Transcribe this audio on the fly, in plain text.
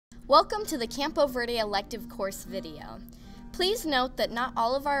Welcome to the Campo Verde elective course video. Please note that not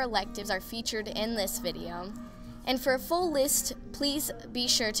all of our electives are featured in this video. And for a full list, please be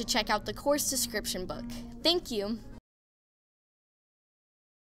sure to check out the course description book. Thank you.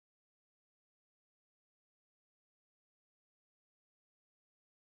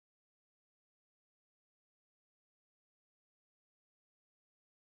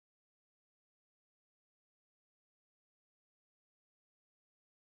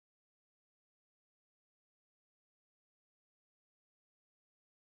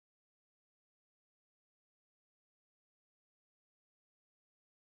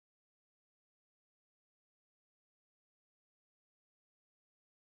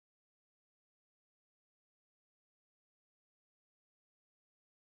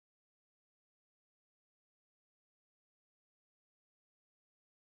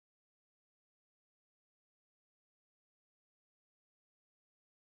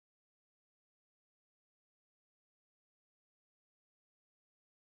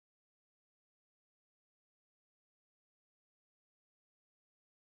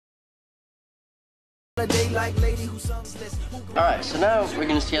 Alright, so now we're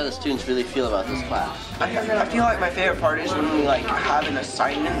going to see how the students really feel about this class. I feel like my favorite part is when we have an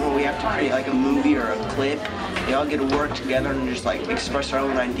assignment where we have to create a movie or a clip. They all get to work together and just express our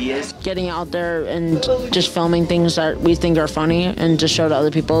own ideas. Getting out there and just filming things that we think are funny and just show to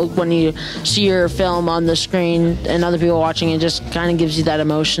other people. When you see your film on the screen and other people watching, it just kind of gives you that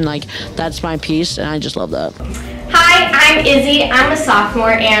emotion, like that's my piece, and I just love that. Hi, I'm Izzy. I'm a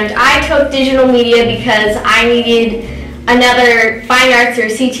sophomore, and I took digital media because I needed another fine arts or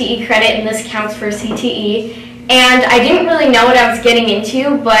CTE credit, and this counts for CTE. And I didn't really know what I was getting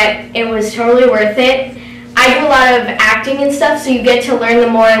into, but it was totally worth it. I do a lot of acting and stuff, so you get to learn the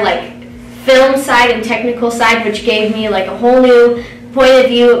more film side and technical side, which gave me a whole new point of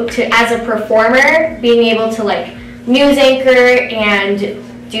view as a performer, being able to news anchor and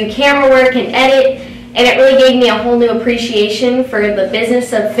do camera work and edit. And it really gave me a whole new appreciation for the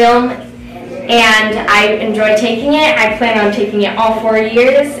business of film, and I enjoy taking it. I plan on taking it all 4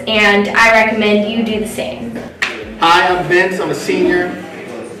 years, and I recommend you do the same. Hi, I'm Vince. I'm a senior.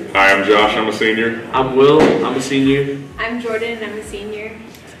 Hi, I'm Josh. I'm a senior. I'm Will. I'm a senior. I'm Jordan. I'm a senior.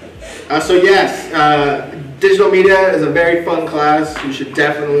 So yes, digital media is a very fun class. You should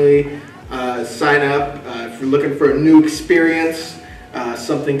definitely sign up if you're looking for a new experience.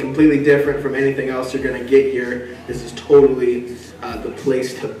 Something completely different from anything else you're going to get here. This is totally the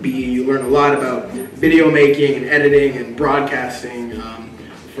place to be. You learn a lot about video making and editing and broadcasting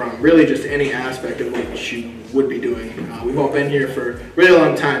from really just any aspect of what you would be doing. We've all been here for a really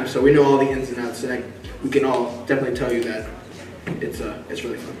long time, so we know all the ins and outs, and we can all definitely tell you that it's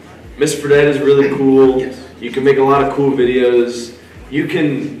really fun. Miss Verde is really cool. Yes. You can make a lot of cool videos. You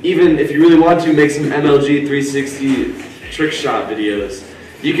can, even if you really want to, make some MLG 360 trick shot videos.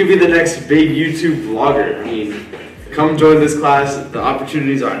 You can be the next big YouTube vlogger. I mean, come join this class. The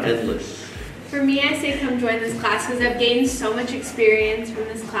opportunities are endless. For me, I say come join this class because I've gained so much experience from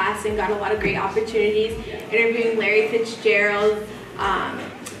this class and got a lot of great opportunities. Interviewing Larry Fitzgerald,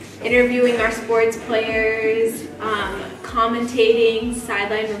 interviewing our sports players, commentating,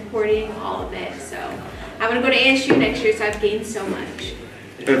 sideline reporting, all of it. So I'm going to go to ASU next year, so I've gained so much.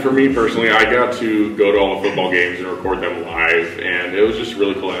 And for me personally, I got to go to all the football games and record them live, and it was just a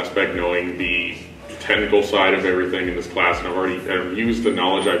really cool aspect knowing the technical side of everything in this class, and I've used the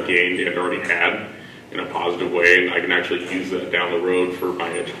knowledge I've gained and already had in a positive way, and I can actually use that down the road for my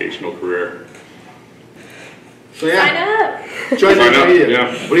educational career. So yeah, sign up! Join the media.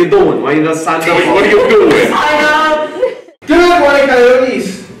 Yeah. What are you doing? Why are you not signed up? What are you doing? Sign up! Good morning,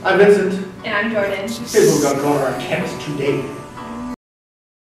 Coyotes. I'm Vincent. And I'm Jordan. Here's what we're going on campus today.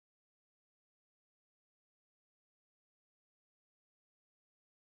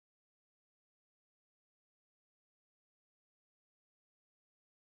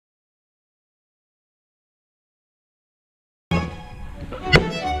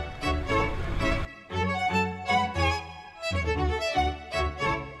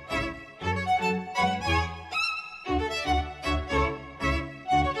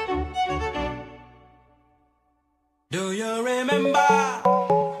 Do you remember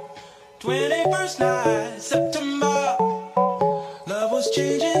 21st night, September? Love was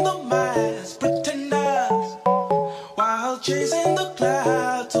changing the minds, pretenders, while chasing the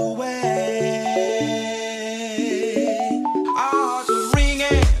clouds away. Our hearts were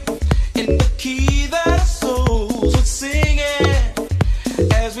ringing in the key that our souls were singing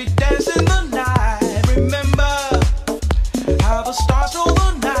as we danced in the night. Remember how the stars stole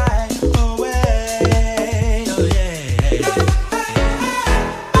the night away. Oh yeah.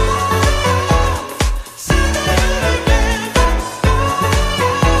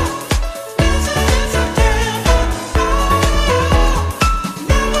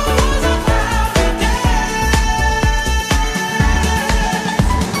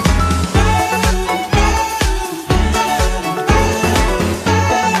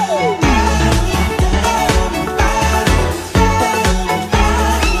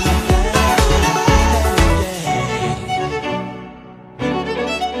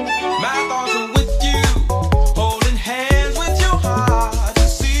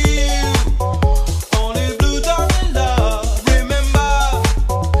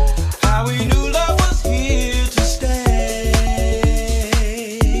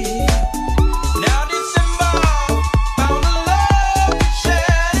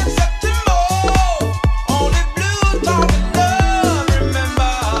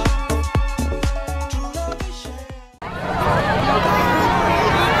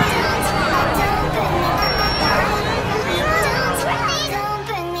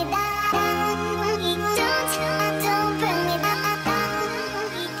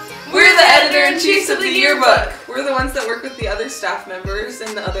 of the yearbook. We're the ones that work with the other staff members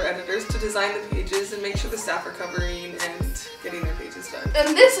and the other editors to design the pages and make sure the staff are covering and getting their pages done.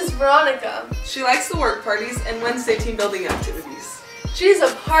 And this is Veronica. She likes the work parties and Wednesday team building activities. She's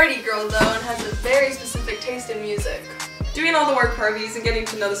a party girl though and has a very specific taste in music. Doing all the work parties and getting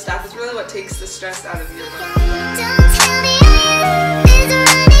to know the staff is really what takes the stress out of the yearbook.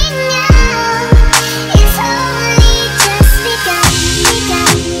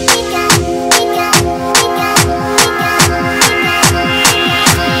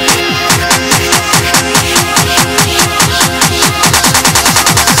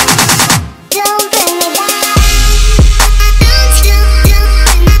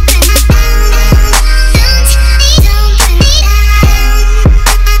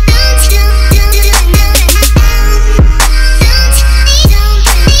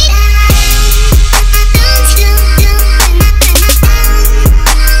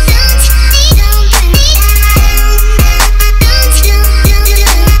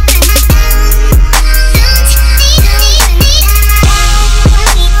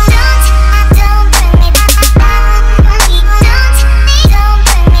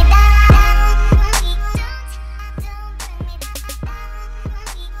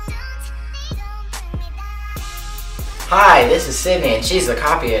 Hi, this is Sydney and she's the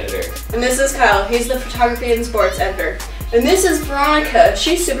copy editor. And this is Kyle, he's the photography and sports editor. And this is Veronica,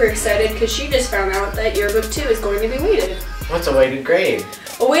 she's super excited because she just found out that yearbook 2 is going to be weighted. What's a weighted grade?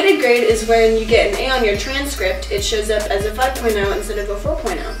 A weighted grade is when you get an A on your transcript, it shows up as a 5.0 instead of a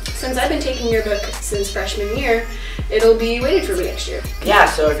 4.0. Since I've been taking yearbook since freshman year, it'll be weighted for me next year. Yeah,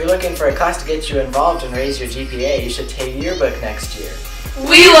 so if you're looking for a class to get you involved and raise your GPA, you should take yearbook next year.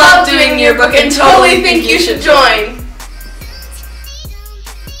 We love doing yearbook and totally think you should join!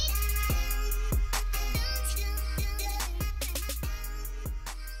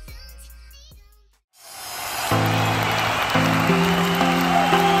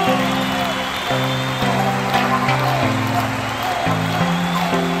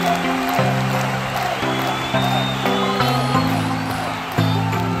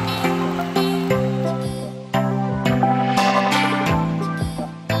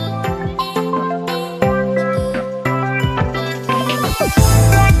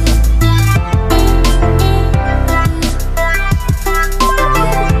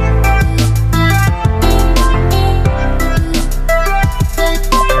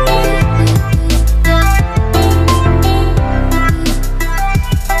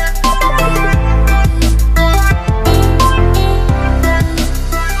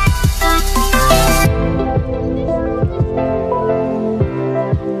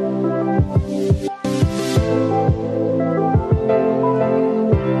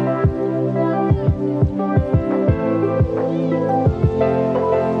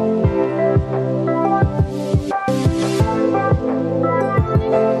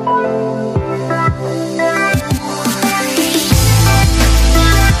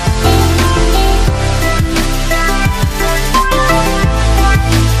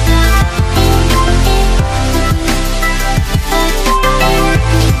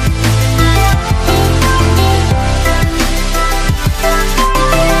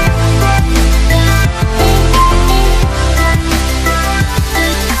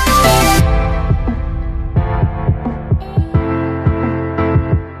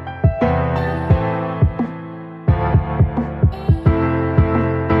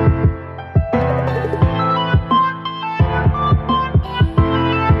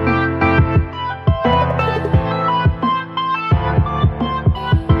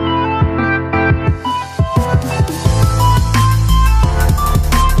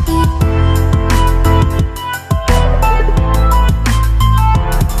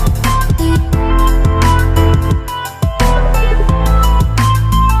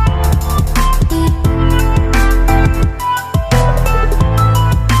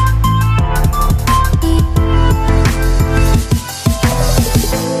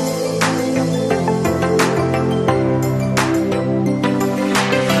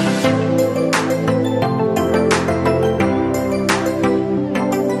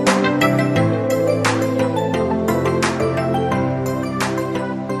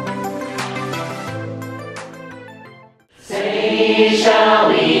 Shall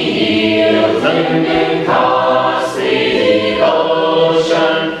we heal London costly the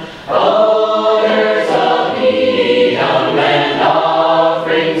ocean, odors of needle and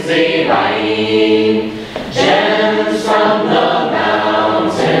offerings divine, gems from the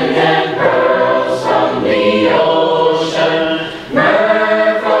mountain and pearls from the ocean,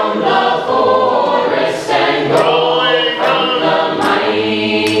 myrrh from the forest and gold from the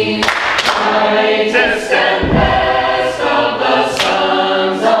mine.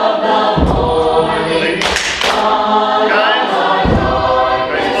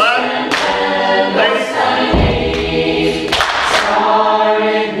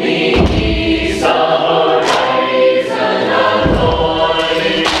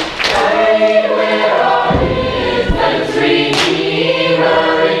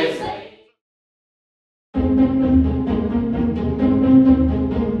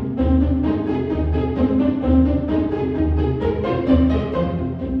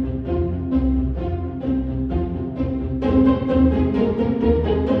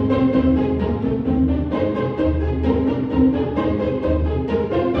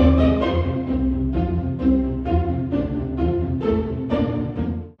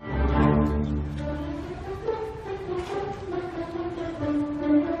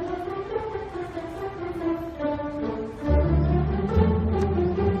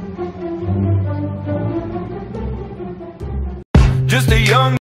 just a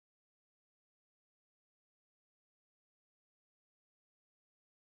young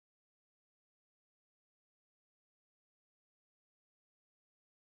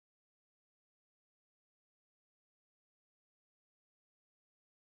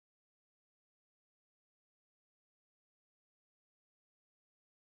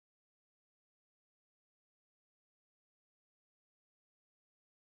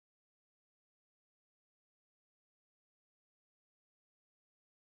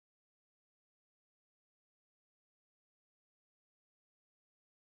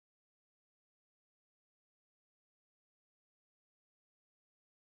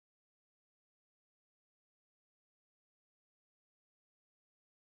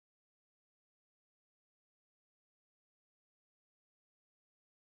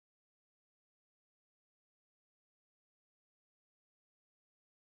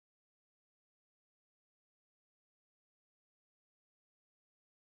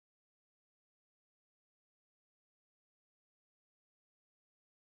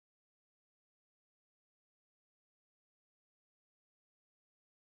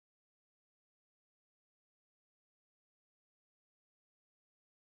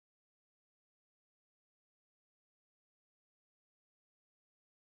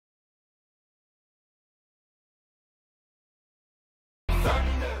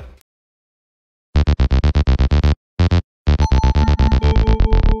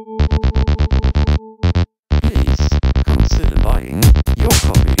Please consider buying your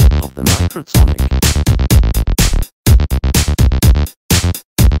copy of the Microsonic.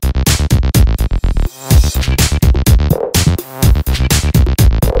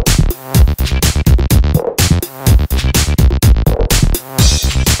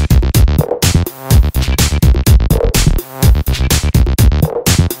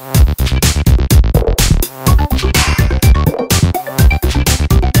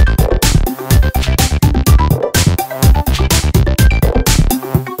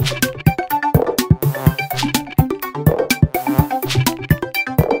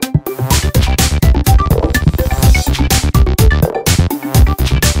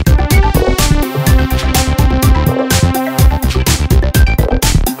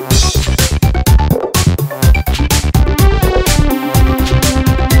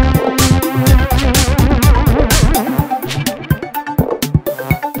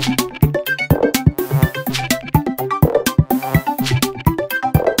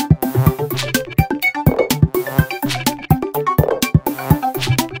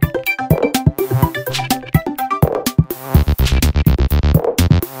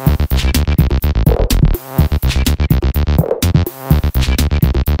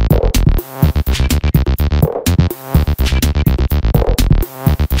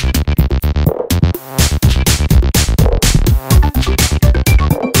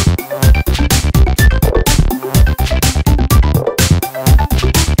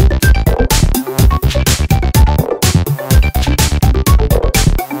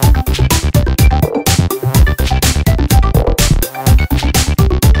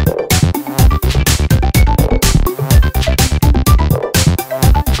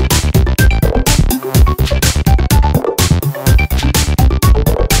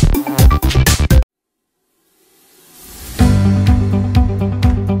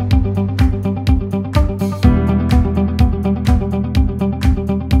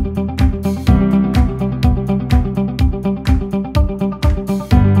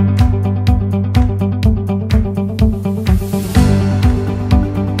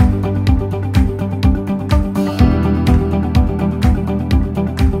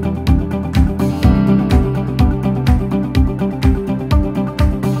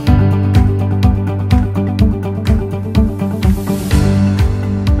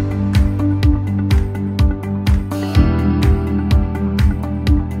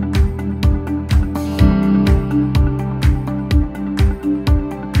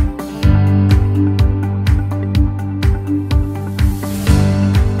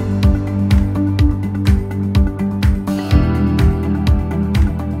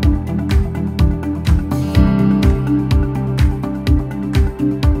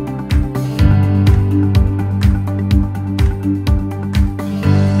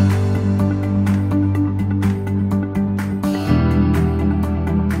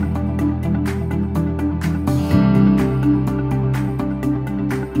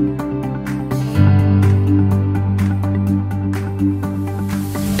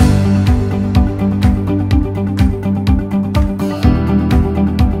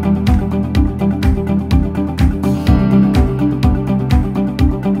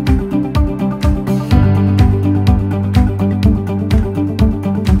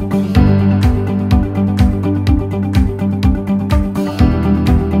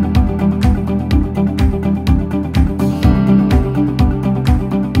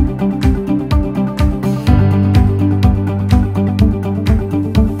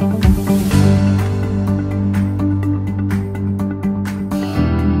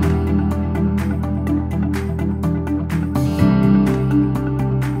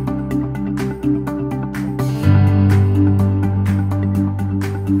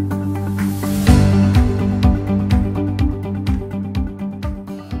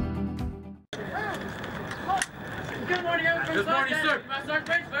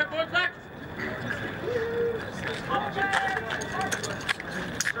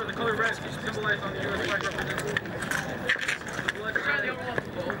 Hi,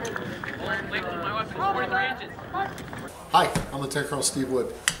 I'm Lieutenant Colonel Steve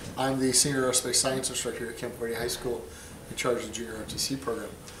Wood. I'm the Senior Aerospace Science Instructor here at Campo Verde High School in charge of the Junior ROTC program.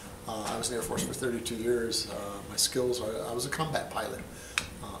 I was in the Air Force for 32 years. My skills are, I was a combat pilot.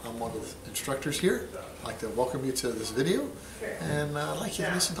 I'm one of the instructors here. I'd like to welcome you to this video, and I'd like you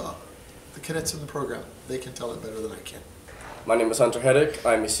to listen to the cadets in the program. They can tell it better than I can. My name is Hunter Heddick.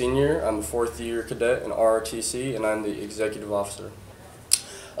 I'm a senior. I'm a 4th year cadet in ROTC, and I'm the executive officer.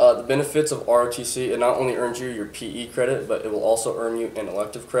 The benefits of ROTC, it not only earns you your PE credit, but it will also earn you an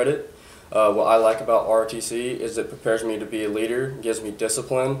elective credit. What I like about ROTC is it prepares me to be a leader, gives me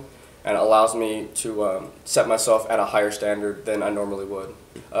discipline, and allows me to set myself at a higher standard than I normally would.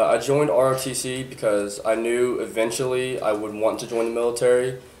 I joined ROTC because I knew eventually I would want to join the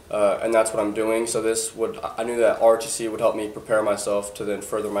military, and that's what I'm doing. So I knew that ROTC would help me prepare myself to then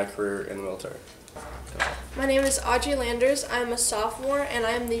further my career in the military. My name is Audrey Landers. I'm a sophomore and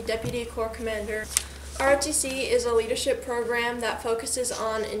I'm the Deputy Corps Commander. ROTC is a leadership program that focuses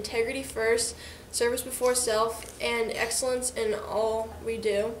on integrity first, service before self, and excellence in all we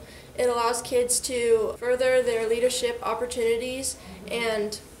do. It allows kids to further their leadership opportunities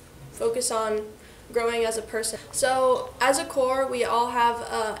and focus on growing as a person. So as a Corps, we all have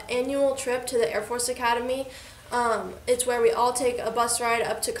an annual trip to the Air Force Academy. It's where we all take a bus ride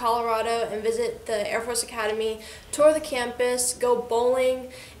up to Colorado and visit the Air Force Academy, tour the campus, go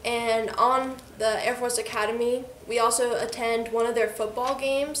bowling, and on the Air Force Academy, we also attend one of their football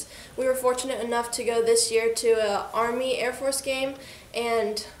games. We were fortunate enough to go this year to an Army Air Force game,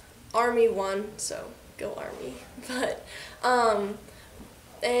 and Army won, so go Army. But,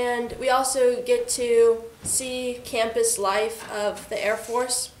 and we also get to see campus life of the Air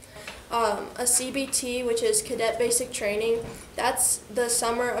Force. A CBT, which is Cadet Basic Training, that's the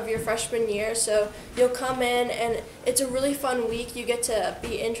summer of your freshman year, so you'll come in and it's a really fun week. You get to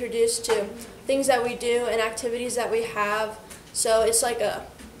be introduced to things that we do and activities that we have, so it's like a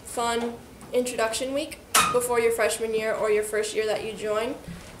fun introduction week before your freshman year or your first year that you join.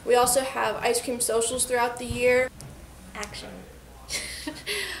 We also have ice cream socials throughout the year. Action.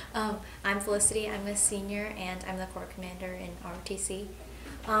 I'm Felicity, I'm a senior and I'm the Corps Commander in ROTC.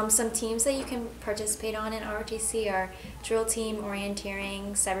 Some teams that you can participate on in ROTC are Drill Team,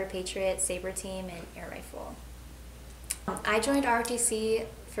 Orienteering, Cyber Patriot, Saber Team, and Air Rifle. I joined ROTC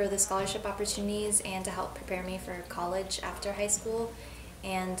for the scholarship opportunities and to help prepare me for college after high school.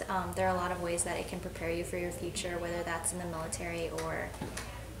 And there are a lot of ways that it can prepare you for your future, whether that's in the military or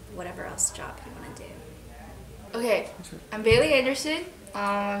whatever else job you want to do. Okay, I'm Bailey Anderson,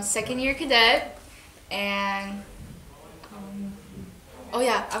 second year cadet, and oh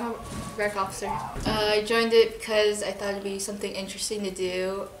yeah, I'm a rec officer. I joined it because I thought it'd be something interesting to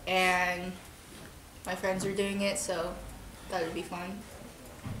do, and my friends were doing it, so I thought it'd be fun.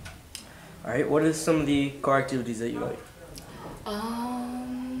 Alright, what are some of the core activities that you like?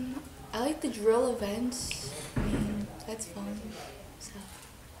 I like the drill events. I mean, that's fun. So.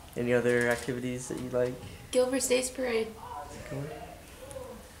 Any other activities that you like? Gilbert State's Parade. Cool.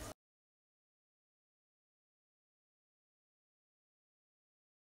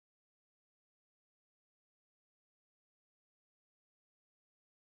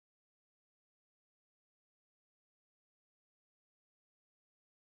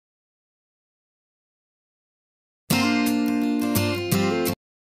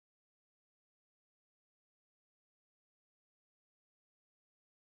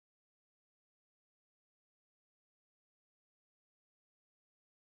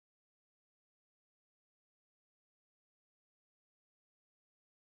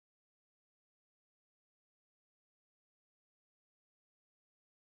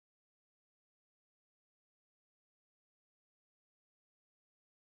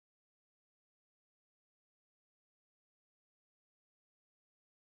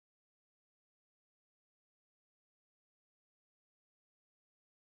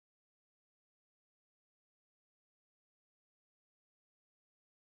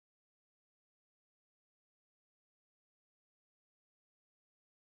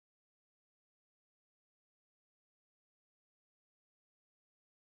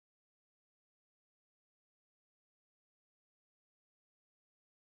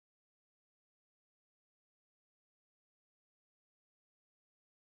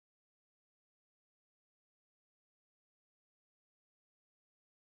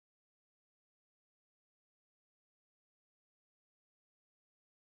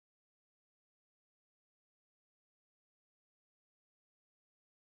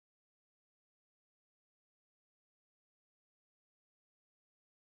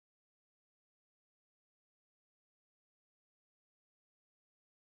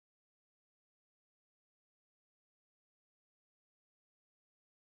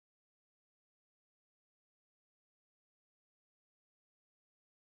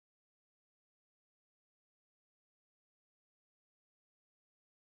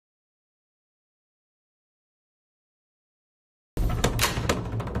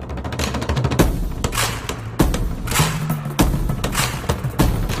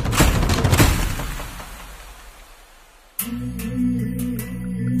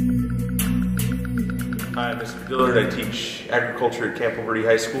 Dillard. I teach agriculture at Campo Verde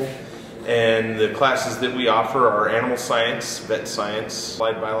High School, and the classes that we offer are animal science, vet science,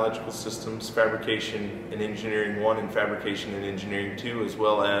 applied biological systems, fabrication and engineering 1 and fabrication and engineering 2, as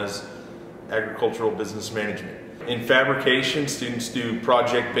well as agricultural business management. In fabrication, students do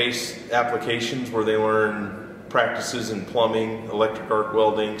project-based applications where they learn practices in plumbing, electric arc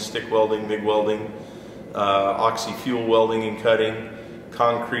welding, stick welding, MIG welding, oxy-fuel welding and cutting,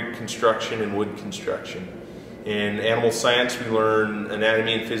 concrete construction, and wood construction. In animal science, we learn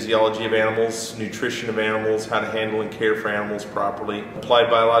anatomy and physiology of animals, nutrition of animals, how to handle and care for animals properly. Applied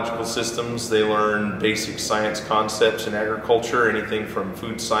biological systems, they learn basic science concepts in agriculture, anything from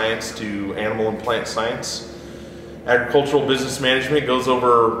food science to animal and plant science. Agricultural business management goes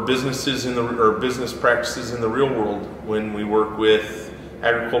over businesses business practices in the real world when we work with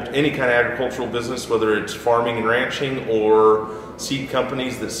any kind of agricultural business, whether it's farming and ranching or seed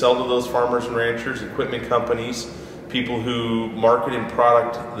companies that sell to those farmers and ranchers, equipment companies, people who market and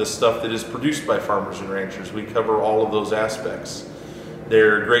product the stuff that is produced by farmers and ranchers. We cover all of those aspects.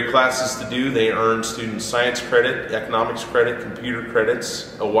 They're great classes to do. They earn students science credit, economics credit, computer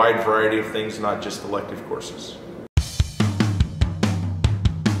credits, a wide variety of things, not just elective courses.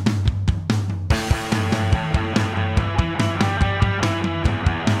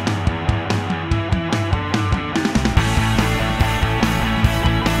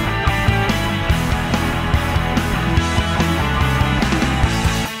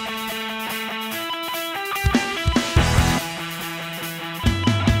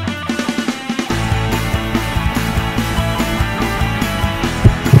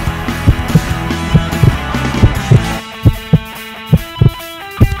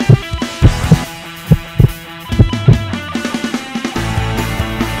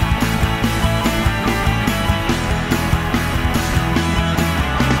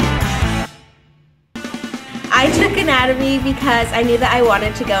 I took anatomy because I knew that I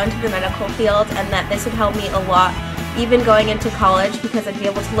wanted to go into the medical field and that this would help me a lot even going into college, because I'd be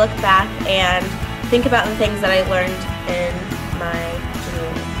able to look back and think about the things that I learned in my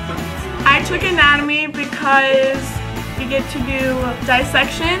junior year. I took anatomy because you get to do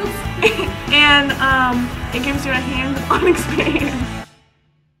dissections and it gives you a hands-on experience.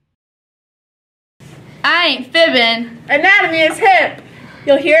 I ain't fibbing. Anatomy is hip.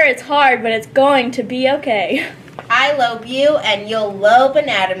 You'll hear it's hard, but it's going to be okay. I lobe you and you'll lobe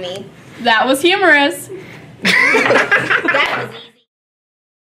anatomy. That was humorous. That was easy.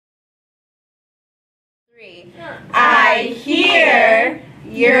 3. I hear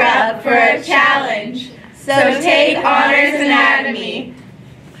you're up for a challenge, so take honors anatomy.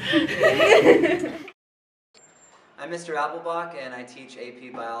 I'm Mr. Appelbach and I teach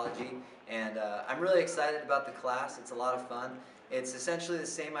AP Biology, and I'm really excited about the class. It's a lot of fun. It's essentially the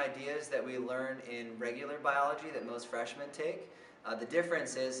same ideas that we learn in regular biology that most freshmen take. The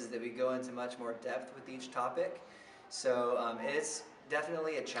difference is that we go into much more depth with each topic. So it's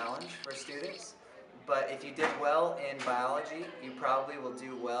definitely a challenge for students, but if you did well in biology, you probably will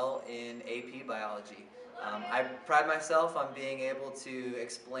do well in AP Biology. I pride myself on being able to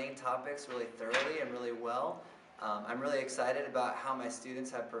explain topics really thoroughly and really well. I'm really excited about how my students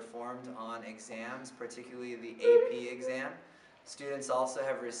have performed on exams, particularly the AP exam. Students also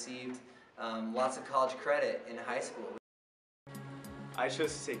have received lots of college credit in high school. I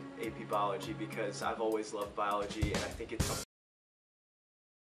chose to take AP Biology because I've always loved biology, and I think it's something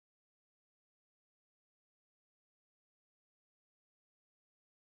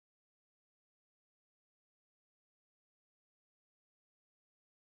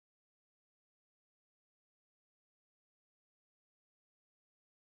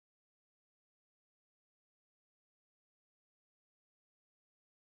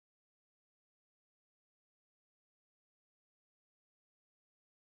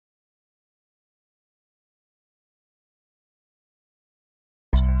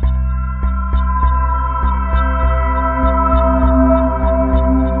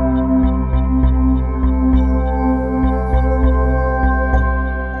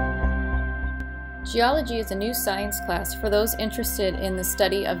Geology is a new science class for those interested in the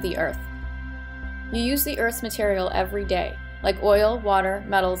study of the Earth. You use the Earth's material every day, like oil, water,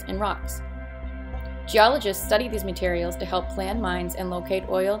 metals, and rocks. Geologists study these materials to help plan mines and locate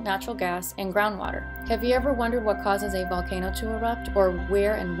oil, natural gas, and groundwater. Have you ever wondered what causes a volcano to erupt, or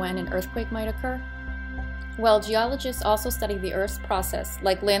where and when an earthquake might occur? Well, geologists also study the Earth's process,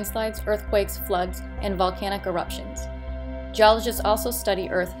 like landslides, earthquakes, floods, and volcanic eruptions. Geologists also study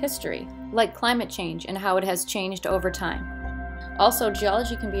Earth history, like climate change and how it has changed over time. Also,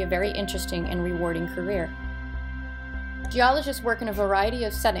 geology can be a very interesting and rewarding career. Geologists work in a variety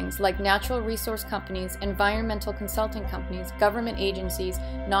of settings like natural resource companies, environmental consulting companies, government agencies,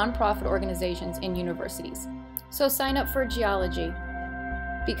 nonprofit organizations, and universities. So sign up for geology,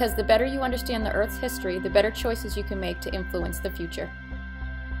 because the better you understand the Earth's history, the better choices you can make to influence the future.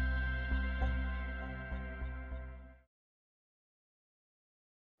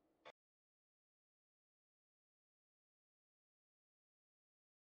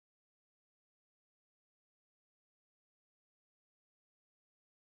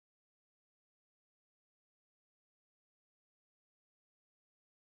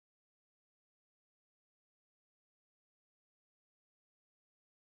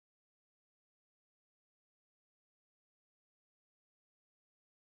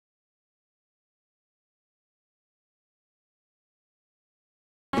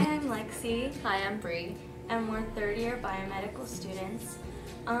 Hi, I'm Lexi. Hi, I'm Bree. And we're third-year biomedical students.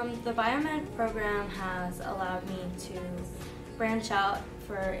 The biomed program has allowed me to branch out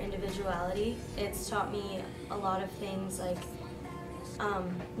for individuality. It's taught me a lot of things like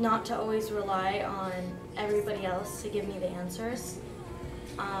not to always rely on everybody else to give me the answers,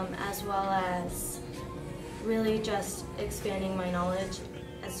 as well as really just expanding my knowledge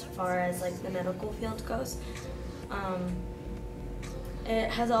as far as like the medical field goes.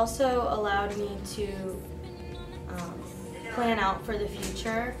 It has also allowed me to plan out for the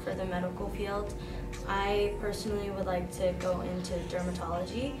future for the medical field. I personally would like to go into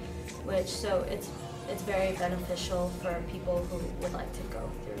dermatology, so it's very beneficial for people who would like to go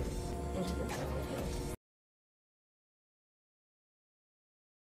through into the medical field.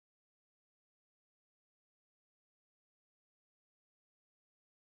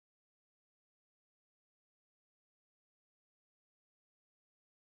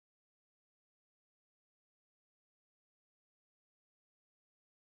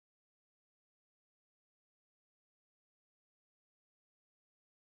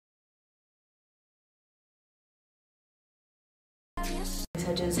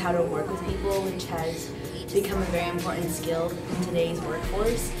 Such as how to work with people, which has become a very important skill in today's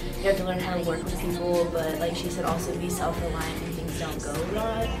workforce. You have to learn how to work with people, but like she said, also be self-reliant when things don't go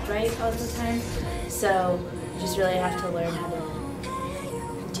right all the time. So you just really have to learn how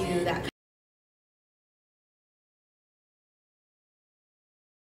to do that.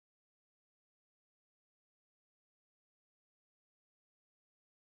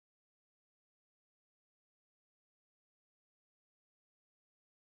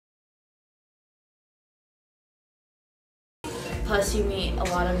 Plus you meet a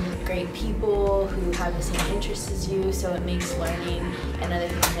lot of great people who have the same interests as you, so it makes learning and other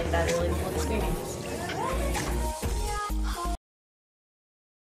things like that a really cool experience.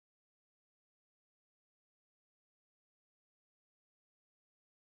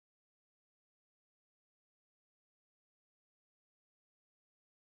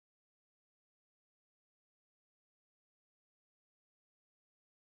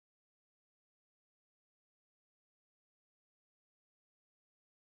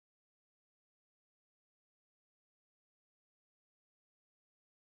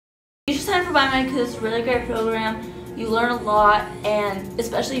 You should sign up for biomed because it's a really great program. You learn a lot, and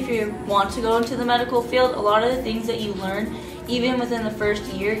especially if you want to go into the medical field, a lot of the things that you learn, even within the first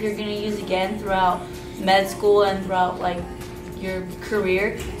year, you're going to use again throughout med school and throughout like your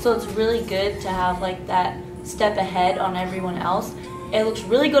career. So it's really good to have like that step ahead on everyone else. It looks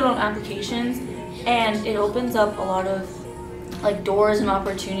really good on applications, and it opens up a lot of like doors and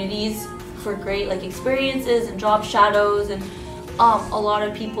opportunities for great like experiences and job shadows, and a lot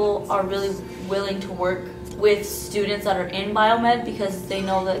of people are really willing to work with students that are in biomed because they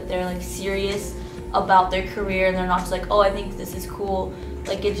know that they're like serious about their career and they're not just like, oh, I think this is cool.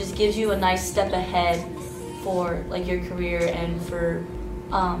 Like it just gives you a nice step ahead for like your career and for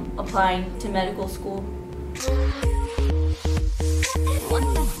applying to medical school.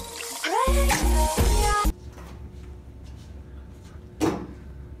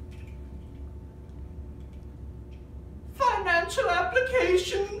 Financial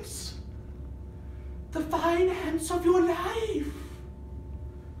applications. The finance of your life.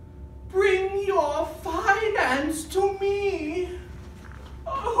 Bring your finance to me.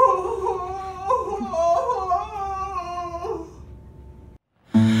 Oh.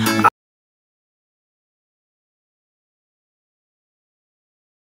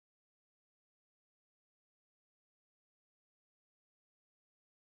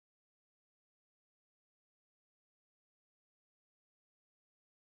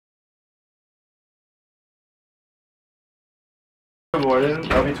 Gordon,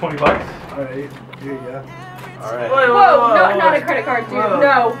 that'll be $20. All right, here you go. All right. Whoa, not a credit card, dude.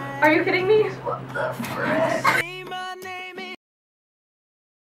 No. Are you kidding me? What the frick?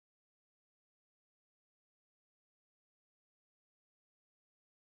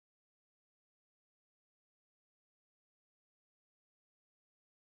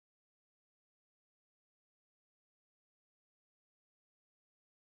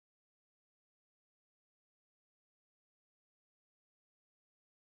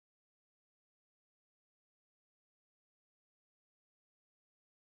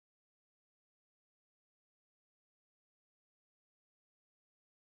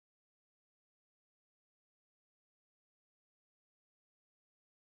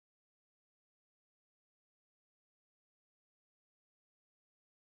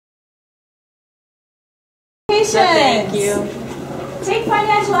 Thank you. Take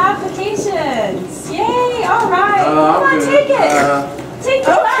financial applications. Yay! All right. Come on, good. take it. Take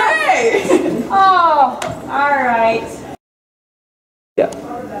the class. Oh, all right.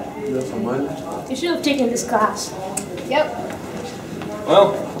 You should have taken this class. Yep.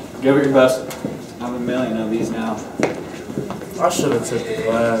 Well, give it your best. I have a million of these now. I should have took the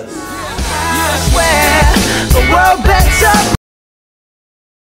class. The world backs up.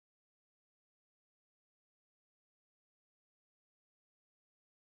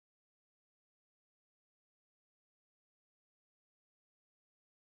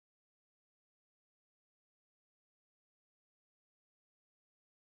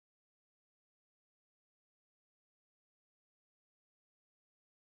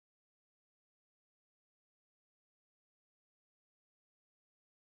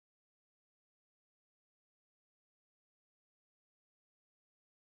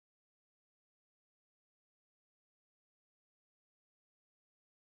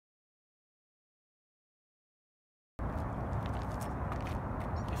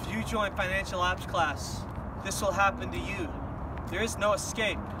 If you join financial apps class, this will happen to you. There is no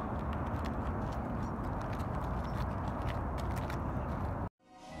escape.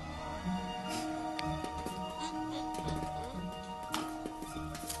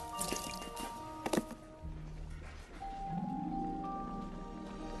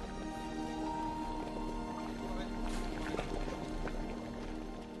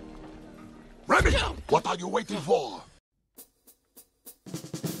 Remy, what are you waiting for?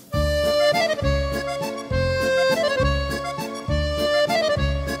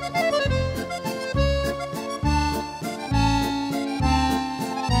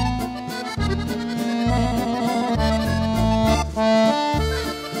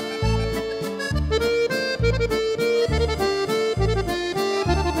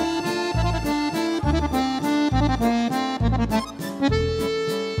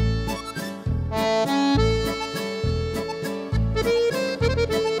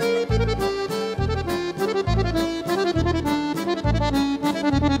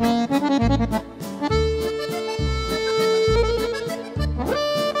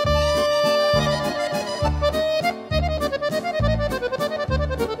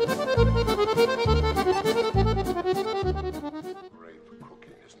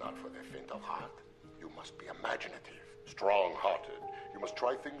 Strong-hearted. You must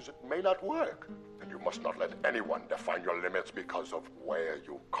try things that may not work. And you must not let anyone define your limits because of where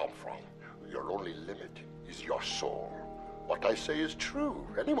you come from. Your only limit is your soul. What I say is true.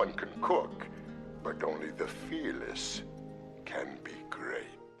 Anyone can cook, but only the fearless can be great.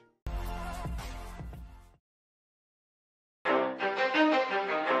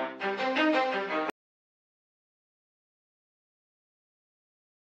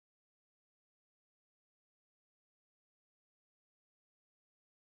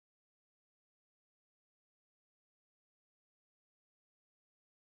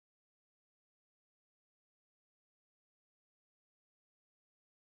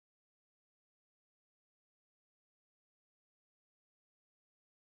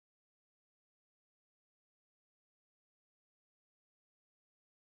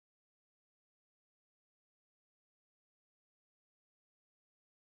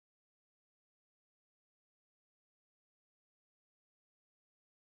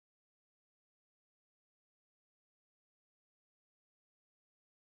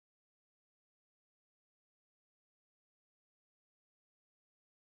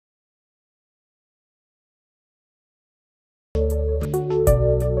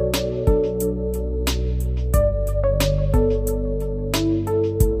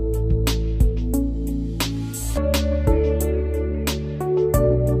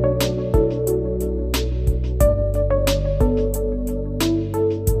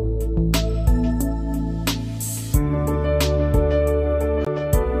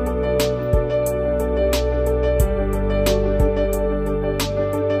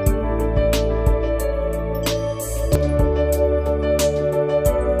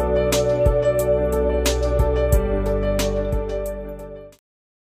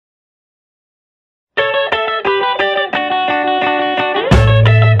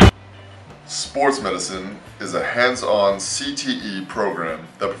 Sports medicine is a hands-on CTE program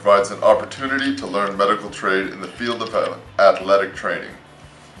that provides an opportunity to learn medical trade in the field of athletic training.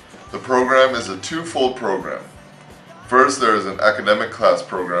 The program is a twofold program. First, there is an academic class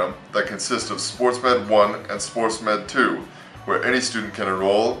program that consists of SportsMed 1 and SportsMed 2, where any student can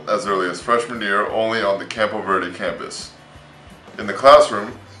enroll as early as freshman year only on the Campo Verde campus. In the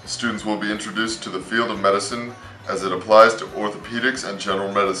classroom, students will be introduced to the field of medicine as it applies to orthopedics and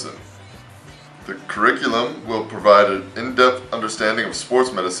general medicine. The curriculum will provide an in-depth understanding of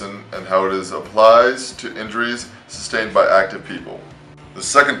sports medicine and how it applies to injuries sustained by active people. The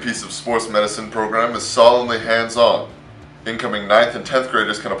second piece of sports medicine program is solemnly hands-on. Incoming 9th and 10th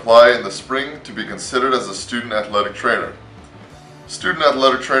graders can apply in the spring to be considered as a student athletic trainer. Student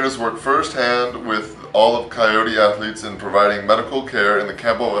athletic trainers work firsthand with all of Coyote athletes in providing medical care in the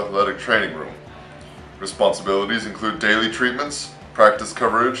Campo athletic training room. Responsibilities include daily treatments, practice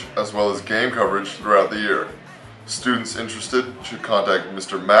coverage, as well as game coverage throughout the year. Students interested should contact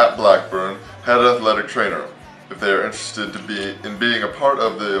Mr. Matt Blackburn, head athletic trainer, if they are interested in being a part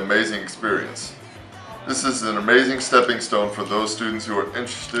of the amazing experience. This is an amazing stepping stone for those students who are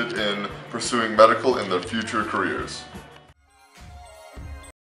interested in pursuing medical in their future careers.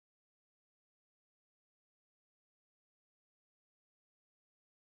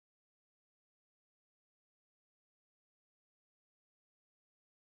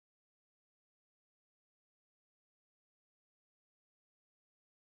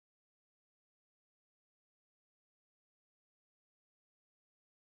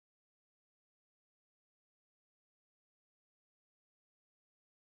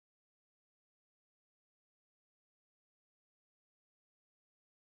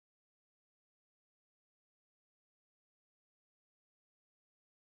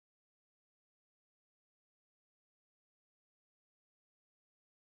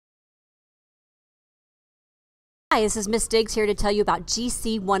 Hi, this is Miss Diggs here to tell you about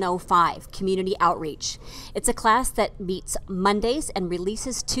GC 105, Community Outreach. It's a class that meets Mondays and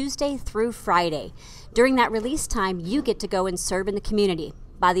releases Tuesday through Friday. During that release time, you get to go and serve in the community.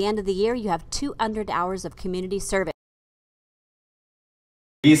 By the end of the year, you have 200 hours of community service.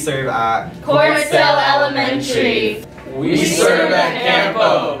 We serve at Cortcell Elementary. We serve at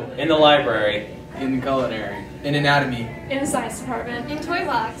Campo. In the library. In culinary. In anatomy. In the science department. In toy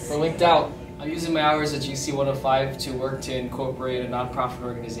box. We're linked out. I'm using my hours at GC 105 to work to incorporate a nonprofit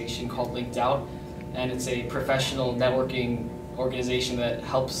organization called Linked Out, and it's a professional networking organization that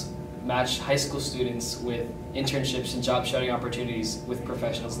helps match high school students with internships and job shadowing opportunities with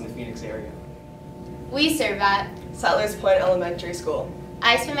professionals in the Phoenix area. We serve at Settlers Point Elementary School.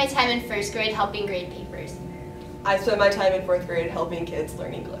 I spend my time in first grade helping grade papers. I spend my time in fourth grade helping kids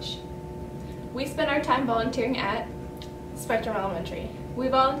learn English. We spend our time volunteering at Spectrum Elementary. We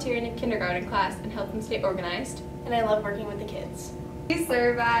volunteer in a kindergarten class and help them stay organized. And I love working with the kids. We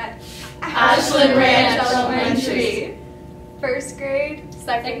serve at Ashland Ranch Elementary. First grade,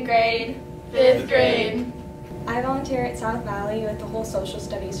 second grade, fifth grade. I volunteer at South Valley with the whole social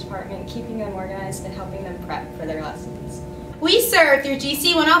studies department, keeping them organized and helping them prep for their lessons. We serve through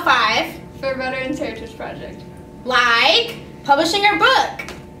GC 105 for Veterans Heritage Project. Like publishing our book.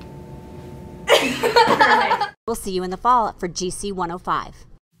 We'll see you in the fall for GC 105.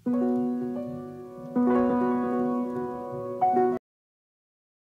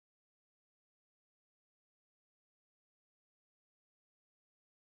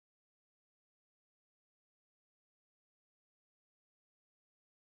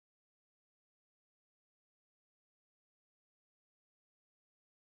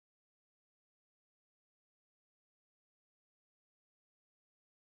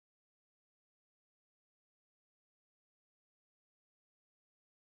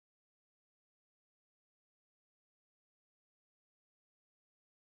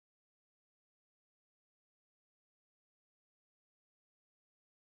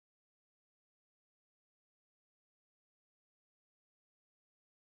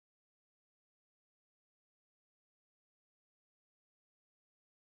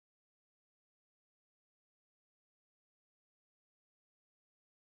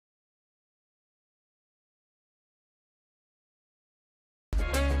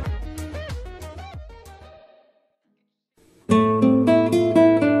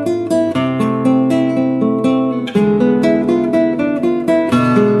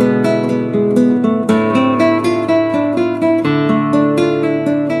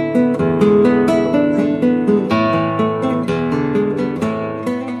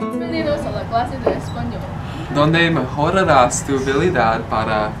 Donde mejorarás tu habilidad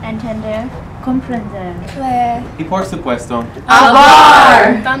para entender, comprender, leer y por supuesto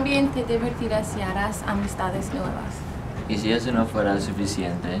hablar. También te divertirás y harás amistades nuevas. Y si eso no fuera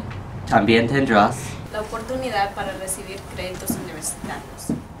suficiente, también tendrás la oportunidad para recibir créditos universitarios.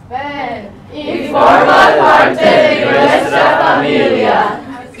 Ven y forma parte de nuestra familia.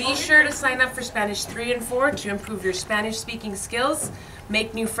 Be sure to sign up for Spanish 3 and 4 to improve your Spanish speaking skills,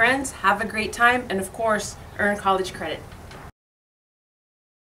 make new friends, have a great time, and of course, earn college credit.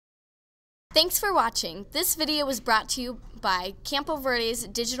 Thanks for watching. This video was brought to you by Campo Verde's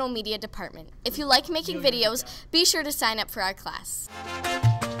Digital Media Department. If you like making videos, be sure to sign up for our class.